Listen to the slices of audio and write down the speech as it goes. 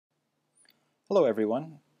Hello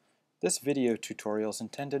everyone. This video tutorial is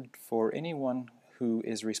intended for anyone who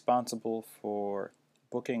is responsible for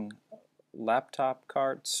booking laptop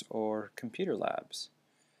carts or computer labs.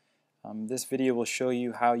 This video will show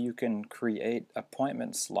you how you can create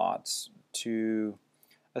appointment slots to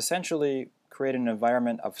essentially create an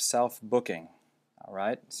environment of self-booking.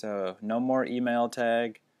 Alright, so no more email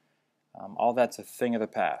tag, all that's a thing of the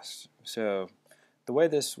past. So the way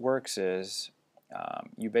this works is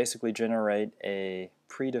you basically generate a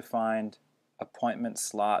predefined appointment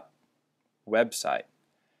slot website.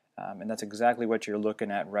 And that's exactly what you're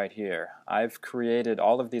looking at right here. I've created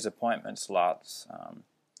all of these appointment slots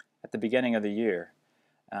at the beginning of the year,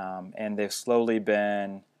 and they've slowly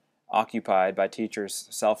been occupied by teachers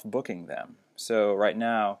self-booking them. So right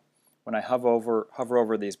now, when I hover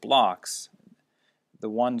over these blocks, the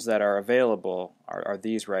ones that are available are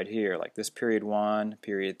these right here, like this period 1,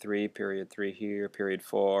 period 3 here, period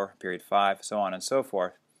 4, period 5, so on and so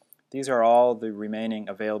forth. These are all the remaining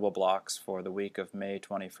available blocks for the week of May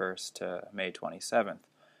 21st to May 27th.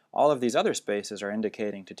 All of these other spaces are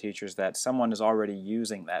indicating to teachers that someone is already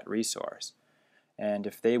using that resource. And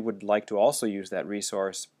if they would like to also use that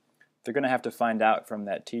resource, they're going to have to find out from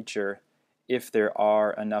that teacher if there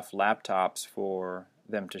are enough laptops for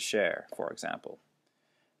them to share, for example.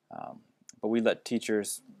 But we let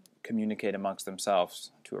teachers communicate amongst themselves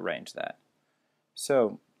to arrange that.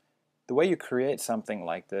 So the way you create something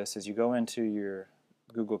like this is you go into your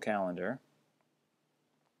Google Calendar,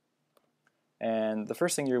 and the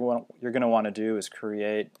first thing you're going to want to do is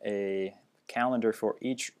create a calendar for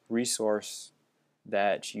each resource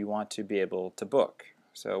that you want to be able to book.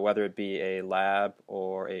 So whether it be a lab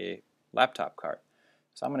or a laptop cart.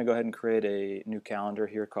 So I'm going to go ahead and create a new calendar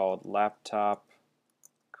here called Laptop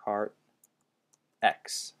Cart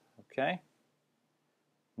X. Okay.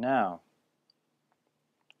 Now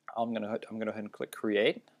I'm going to go ahead and click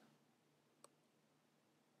Create,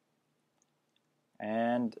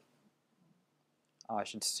 and I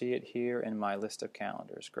should see it here in my list of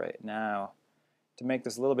calendars. Great. Now, to make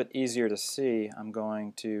this a little bit easier to see, I'm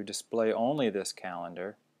going to display only this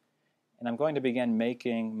calendar, and I'm going to begin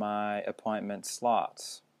making my appointment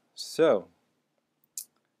slots. So,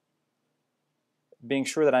 being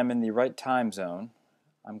sure that I'm in the right time zone,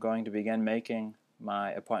 I'm going to begin making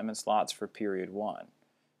my appointment slots for period 1.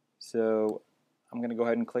 So I'm going to go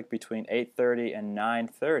ahead and click between 8:30 and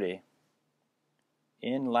 9:30.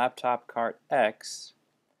 In Laptop Cart X,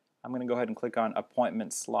 I'm going to go ahead and click on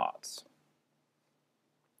Appointment Slots.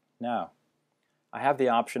 Now, I have the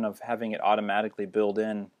option of having it automatically build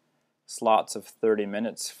in slots of 30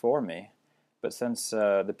 minutes for me, but since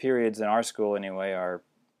the periods in our school anyway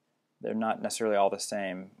they're not necessarily all the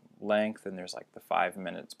same length, and there's like the 5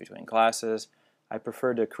 minutes between classes, I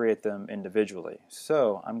prefer to create them individually.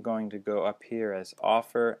 So I'm going to go up here as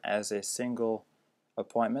Offer as a single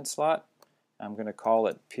appointment slot. I'm going to call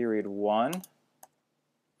it period 1.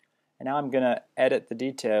 And now I'm going to edit the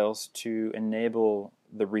details to enable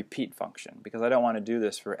the repeat function, because I don't want to do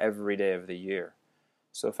this for every day of the year.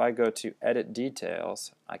 So if I go to Edit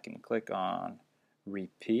Details, I can click on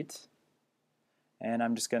Repeat. And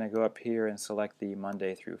I'm just going to go up here and select the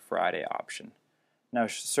Monday through Friday option. Now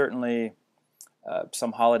certainly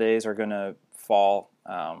some holidays are going to fall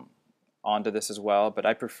onto this as well, but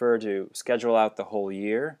I prefer to schedule out the whole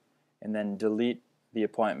year and then delete the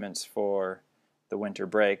appointments for the winter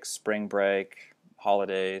break, spring break,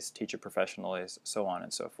 holidays, teacher professional days, so on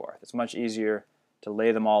and so forth. It's much easier to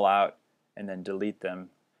lay them all out and then delete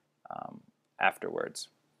them afterwards.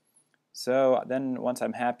 So then once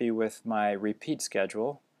I'm happy with my repeat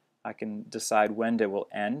schedule, I can decide when it will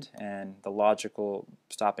end, and the logical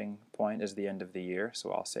stopping point is the end of the year.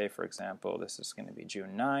 So I'll say, for example, this is going to be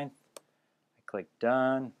June 9th. I click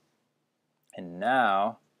Done, and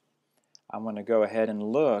now I'm going to go ahead and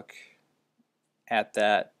look at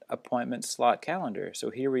that appointment slot calendar. So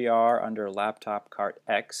here we are under Laptop Cart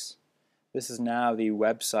X. This is now the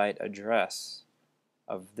website address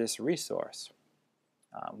of this resource,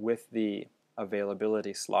 with the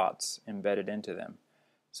availability slots embedded into them.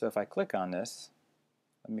 So if I click on this,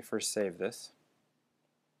 let me first save this.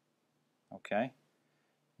 Okay.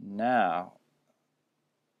 Now,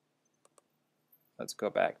 let's go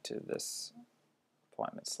back to this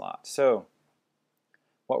appointment slot. So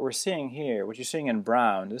what we're seeing here, what you're seeing in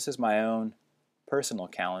brown, this is my own personal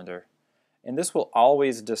calendar. And this will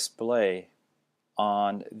always display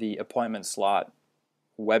on the appointment slot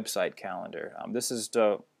website calendar. This is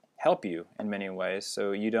to help you in many ways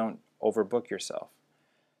so you don't overbook yourself.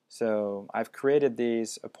 So I've created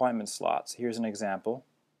these appointment slots. Here's an example.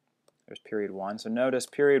 There's period 1. So notice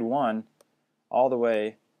period 1 all the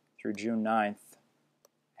way through June 9th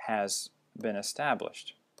has been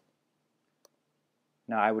established.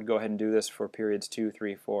 Now I would go ahead and do this for periods 2,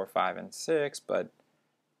 3, 4, 5, and 6, but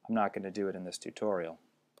I'm not going to do it in this tutorial.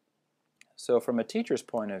 So from a teacher's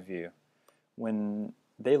point of view, when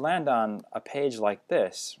they land on a page like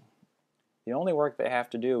this, the only work they have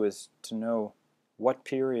to do is to know what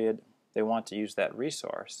period they want to use that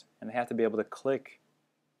resource, and they have to be able to click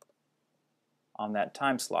on that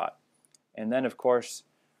time slot. And then of course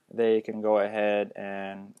they can go ahead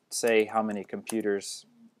and say how many computers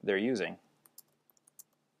they're using.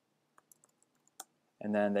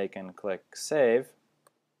 And then they can click Save.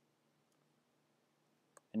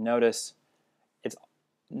 And notice it's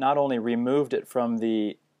not only removed it from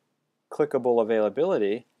the clickable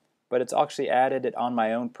availability, but it's actually added it on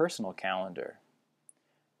my own personal calendar.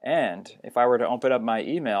 And if I were to open up my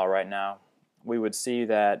email right now, we would see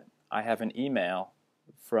that I have an email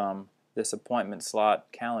from this appointment slot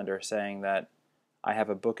calendar saying that I have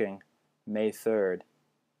a booking May 3rd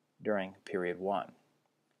during period 1.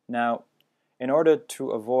 Now, in order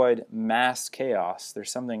to avoid mass chaos,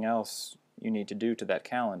 there's something else you need to do to that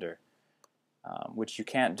calendar, which you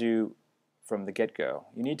can't do from the get-go.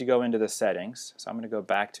 You need to go into the settings. So I'm going to go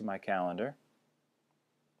back to my calendar,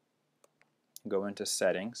 go into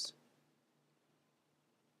settings,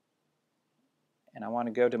 and I want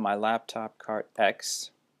to go to my laptop cart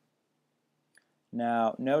X.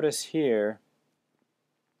 Now notice here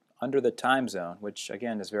under the time zone, which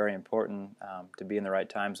again is very important to be in the right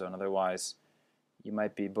time zone, otherwise you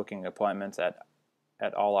might be booking appointments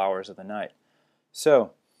at all hours of the night.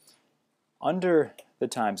 So under the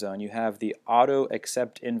time zone you have the auto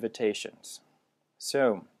accept invitations.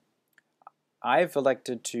 So I've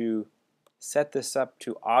elected to set this up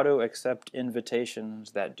to auto accept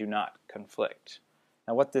invitations that do not conflict.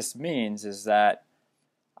 Now what this means is that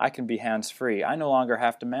I can be hands-free. I no longer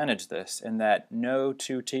have to manage this, and that no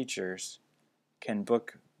two teachers can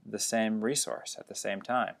book the same resource at the same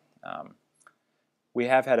time. We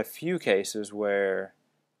have had a few cases where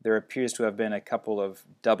there appears to have been a couple of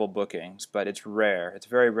double bookings, but it's rare. It's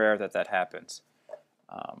very rare that that happens.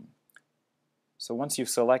 So once you've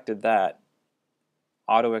selected that,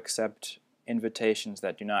 auto accept invitations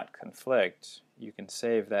that do not conflict, you can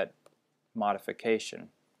save that modification,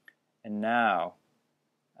 and now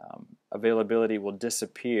availability will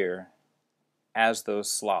disappear as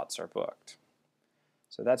those slots are booked.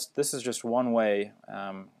 So this is just one way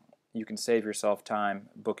you can save yourself time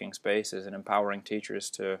booking spaces and empowering teachers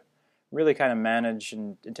to really kind of manage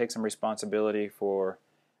and take some responsibility for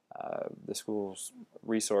the school's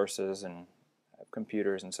resources and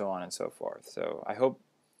computers and so on and so forth. So I hope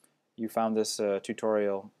you found this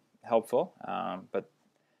tutorial helpful, but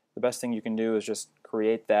the best thing you can do is just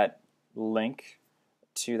create that link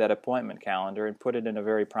to that appointment calendar and put it in a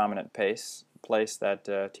very prominent place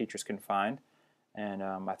that teachers can find, and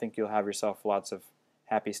I think you'll have yourself lots of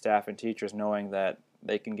happy staff and teachers knowing that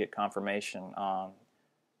they can get confirmation on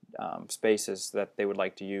spaces that they would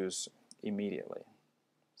like to use immediately.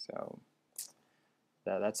 So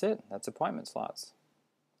that's it. That's appointment slots.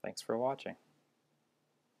 Thanks for watching.